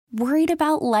Worried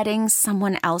about letting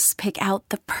someone else pick out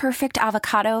the perfect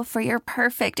avocado for your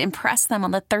perfect impress them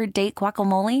on the third date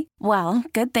guacamole? Well,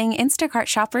 good thing Instacart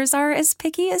shoppers are as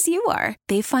picky as you are.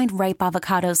 They find ripe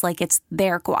avocados like it's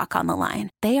their guac on the line.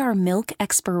 They are milk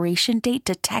expiration date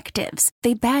detectives.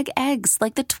 They bag eggs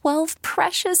like the 12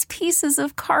 precious pieces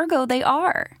of cargo they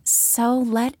are. So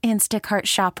let Instacart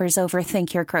shoppers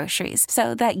overthink your groceries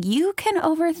so that you can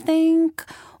overthink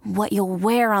what you'll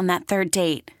wear on that third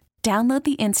date. Download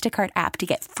the Instacart app to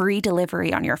get free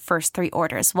delivery on your first 3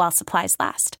 orders while supplies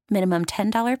last. Minimum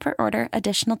 $10 per order.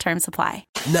 Additional terms apply.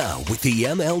 Now, with the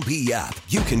MLB app,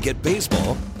 you can get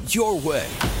baseball your way.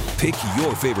 Pick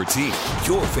your favorite team,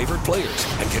 your favorite players,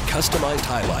 and get customized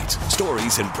highlights,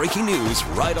 stories, and breaking news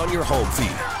right on your home feed.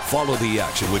 Follow the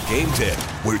action with Game 10,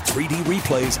 where 3D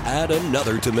replays add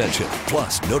another dimension.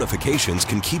 Plus, notifications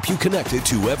can keep you connected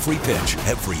to every pitch,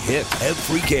 every hit,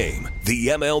 every game. The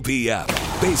MLB app.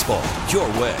 Baseball your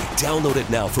way. Download it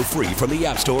now for free from the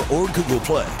App Store or Google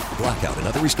Play. Blackout and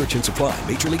other restrictions apply.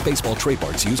 Major League Baseball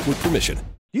trademarks used with permission.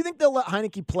 Do you think they'll let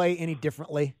Heinicke play any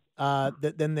differently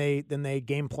than they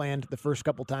game planned the first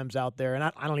couple times out there? And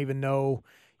I don't even know.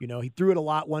 You know, he threw it a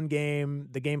lot one game.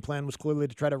 The game plan was clearly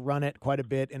to try to run it quite a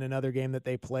bit in another game that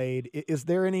they played. Is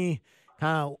there any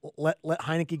kind of let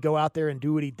Heinicke go out there and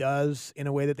do what he does in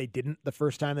a way that they didn't the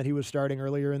first time that he was starting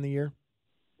earlier in the year?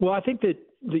 Well, I think that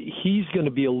he's going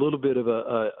to be a little bit of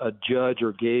a judge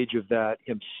or gauge of that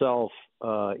himself,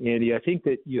 Andy. I think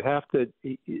that you have to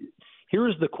 –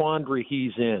 here's the quandary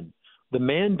he's in. The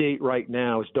mandate right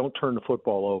now is don't turn the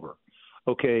football over.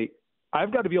 Okay,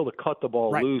 I've got to be able to cut the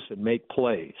ball loose and make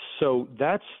plays. So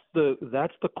that's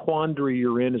the quandary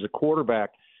you're in as a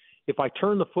quarterback. If I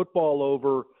turn the football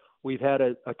over, we've had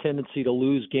a tendency to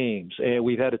lose games, and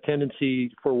we've had a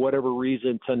tendency for whatever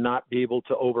reason to not be able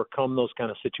to overcome those kind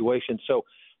of situations. So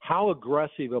how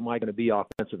aggressive am I going to be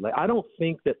offensively? I don't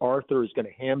think that Arthur is going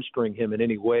to hamstring him in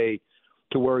any way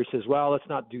to where he says, well, let's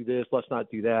not do this, let's not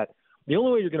do that. The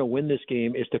only way you're going to win this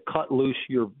game is to cut loose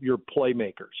your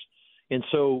playmakers. And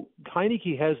so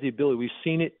Heinicke has the ability. We've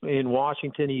seen it in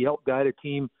Washington. He helped guide a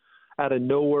team out of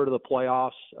nowhere to the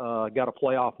playoffs, got a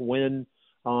playoff win.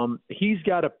 He's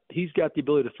got the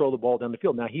ability to throw the ball down the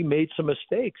field. Now he made some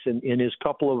mistakes in his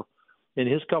couple of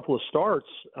starts,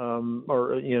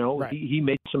 he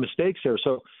made some mistakes there.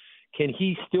 So can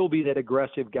he still be that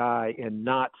aggressive guy and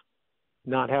not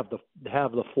have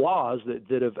the flaws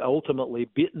that have ultimately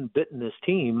bitten this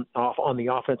team off on the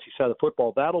offensive side of the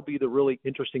football? That'll be the really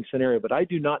interesting scenario. But I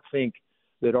do not think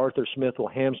that Arthur Smith will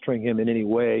hamstring him in any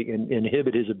way and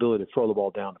inhibit his ability to throw the ball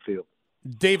down the field.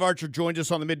 Dave Archer joins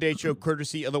us on the Midday Show,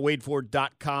 courtesy of the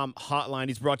WadeFord.com hotline.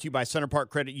 He's brought to you by Center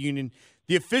Park Credit Union,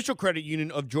 the official credit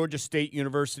union of Georgia State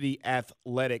University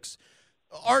Athletics.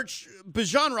 Arch,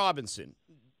 Bijan Robinson,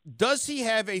 does he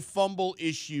have a fumble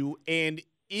issue, and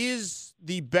is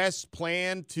the best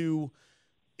plan to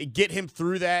get him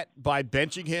through that by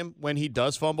benching him when he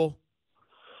does fumble?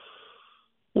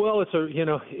 Well,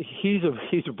 he's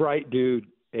a bright dude,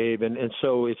 Abe, and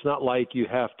so it's not like you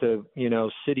have to,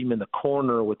 sit him in the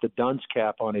corner with the dunce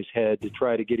cap on his head to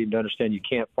try to get him to understand you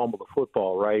can't fumble the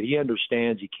football, right? He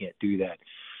understands you can't do that.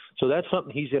 So that's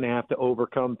something he's going to have to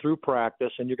overcome through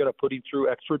practice, and you're going to put him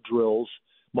through extra drills,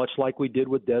 much like we did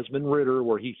with Desmond Ridder,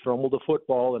 where he fumbled the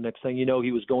football. The next thing you know,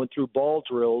 he was going through ball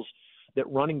drills that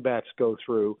running backs go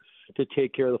through to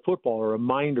take care of the football, a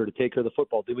reminder to take care of the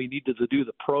football. Do we need to do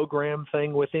the program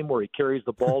thing with him where he carries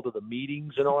the ball to the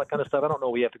meetings and all that kind of stuff? I don't know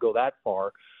if we have to go that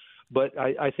far. But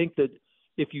I think that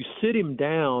if you sit him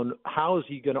down, how is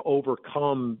he going to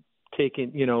overcome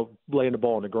laying the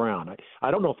ball on the ground?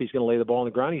 I don't know if he's going to lay the ball on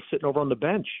the ground. He's sitting over on the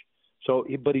bench.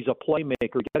 But he's a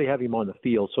playmaker. You got to have him on the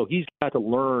field. So he's got to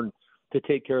learn to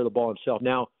take care of the ball himself.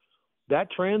 Now, that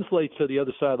translates to the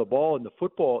other side of the ball in the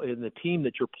football, in the team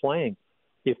that you're playing.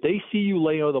 If they see you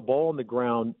lay the ball on the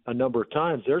ground a number of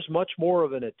times, there's much more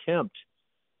of an attempt,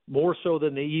 more so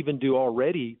than they even do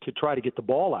already, to try to get the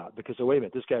ball out. Because, wait a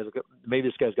minute, maybe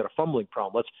this guy's got a fumbling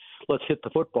problem. Let's hit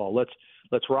the football.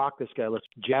 Let's rock this guy. Let's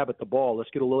jab at the ball. Let's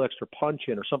get a little extra punch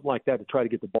in or something like that to try to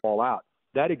get the ball out.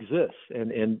 That exists,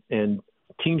 and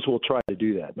teams will try to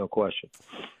do that, no question.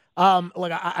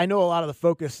 Look, I know a lot of the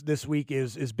focus this week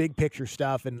is big picture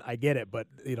stuff, and I get it. But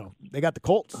they got the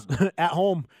Colts at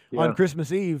home on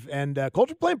Christmas Eve, and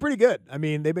Colts are playing pretty good. I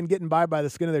mean, they've been getting by the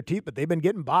skin of their teeth, but they've been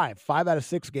getting by 5 out of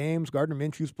 6 games. Gardner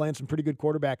Minshew's playing some pretty good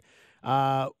quarterback.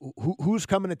 Who's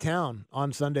coming to town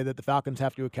on Sunday that the Falcons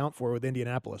have to account for with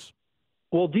Indianapolis?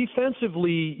 Well,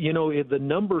 defensively, the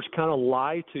numbers kind of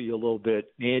lie to you a little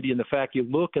bit, Andy, and the fact you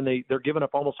look and they're giving up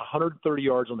almost 130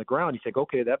 yards on the ground. You think,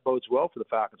 okay, that bodes well for the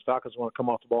Falcons. Falcons want to come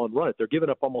off the ball and run it. They're giving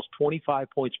up almost 25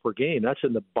 points per game. That's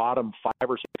in the bottom 5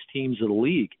 or 6 teams of the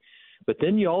league. But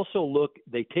then you also look,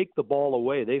 they take the ball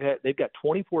away. They've got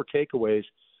 24 takeaways,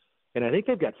 and I think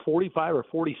they've got 45 or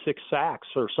 46 sacks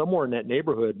or somewhere in that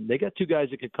neighborhood. They got 2 guys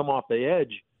that could come off the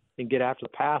edge and get after the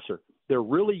passer. They're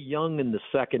really young in the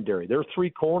secondary. They're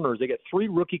 3 corners. They got 3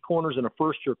 rookie corners and a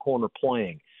first-year corner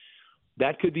playing.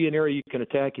 That could be an area you can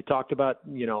attack. You talked about,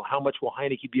 how much will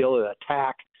Heinicke be able to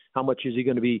attack? How much is he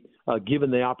going to be given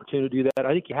the opportunity to do that?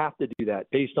 I think you have to do that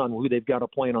based on who they've got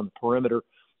playing on the perimeter.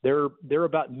 They're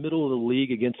about middle of the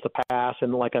league against the pass,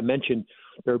 and like I mentioned,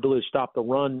 their ability to stop the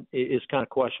run is kind of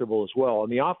questionable as well. On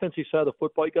the offensive side of the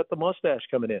football, you got the mustache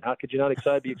coming in. How could you not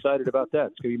be excited about that?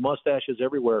 It's going to be mustaches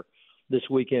everywhere this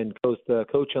weekend. Both the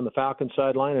coach on the Falcons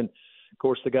sideline and, of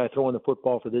course, the guy throwing the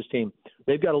football for this team.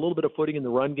 They've got a little bit of footing in the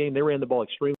run game. They ran the ball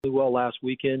extremely well last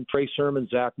weekend. Trey Sermon,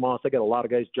 Zach Moss, they got a lot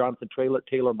of guys. Jonathan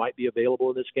Taylor might be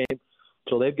available in this game.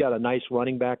 So they've got a nice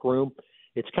running back room.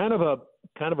 It's kind of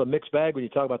a mixed bag when you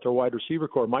talk about their wide receiver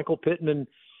core. Michael Pittman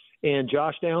and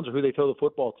Josh Downs are who they throw the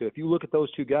football to. If you look at those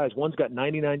 2 guys, one's got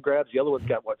 99 grabs, the other one's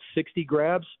got, 60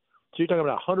 grabs? So you're talking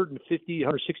about 150,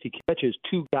 160 catches,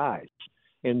 2 guys.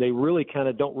 And they really kind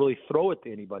of don't really throw it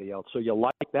to anybody else. So you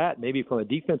like that. Maybe from a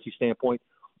defensive standpoint,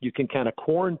 you can kind of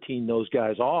quarantine those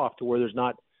guys off to where there's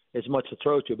not as much to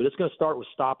throw to. But it's going to start with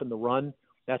stopping the run.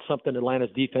 That's something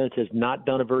Atlanta's defense has not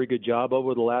done a very good job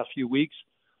over the last few weeks.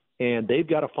 And they've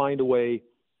got to find a way,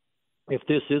 if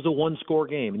this is a one-score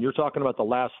game, and you're talking about the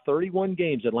last 31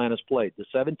 games Atlanta's played, the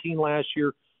 17 last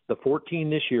year, the 14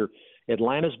 this year,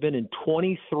 Atlanta's been in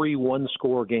 23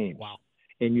 one-score games. Wow.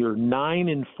 And you're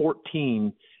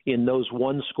 9-14 in those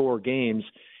one-score games.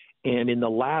 And in the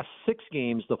last 6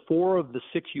 games, the 4 of the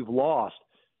 6 you've lost,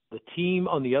 the team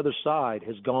on the other side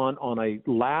has gone on a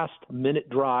last-minute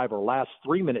drive or last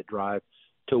 3-minute drive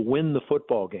to win the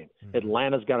football game.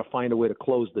 Atlanta's got to find a way to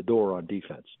close the door on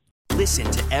defense. Listen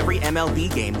to every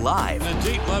MLB game live. In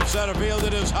the deep left center field,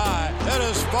 it is high, it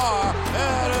is far,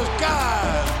 it is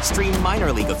gone. Stream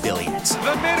minor league affiliates.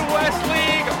 The Midwest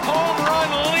League home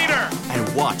run leader.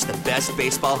 And watch the best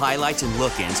baseball highlights and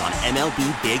look-ins on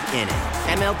MLB Big Inning.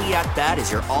 MLB At Bat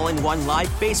is your all-in-one live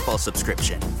baseball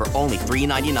subscription for only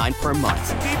 $3.99 per month.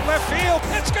 Deep left field,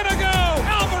 it's gonna go.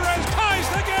 Alvarez ties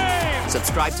the game.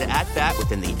 Subscribe to At Bat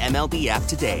within the MLB app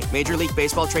today. Major League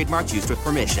Baseball trademarks used with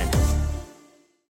permission.